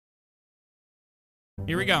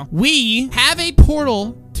Here we go. We have a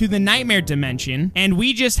portal to the nightmare dimension, and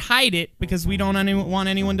we just hide it because we don't want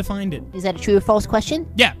anyone to find it. Is that a true or false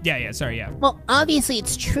question? Yeah, sorry, yeah. Well, obviously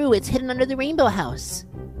it's true. It's hidden under the rainbow house.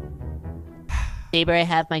 Saber, I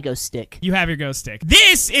have my ghost stick. You have your ghost stick.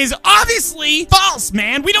 This is obviously false,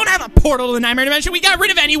 man. We don't have a portal to the nightmare dimension. We got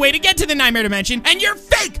rid of any way to get to the nightmare dimension, and you're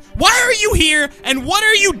fake. Why are you here, and what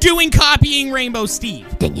are you doing copying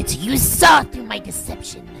Rainbowsteve? Dang it, you saw through my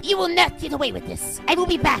deception. You will not get away with this. I will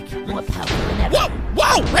be back, more powerful than ever.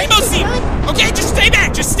 Whoa, Rainbowsteve! Okay, just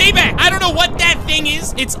stay back. I don't know what that thing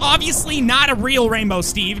is. It's obviously not a real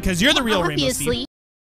Rainbowsteve, because you're the real Rainbowsteve.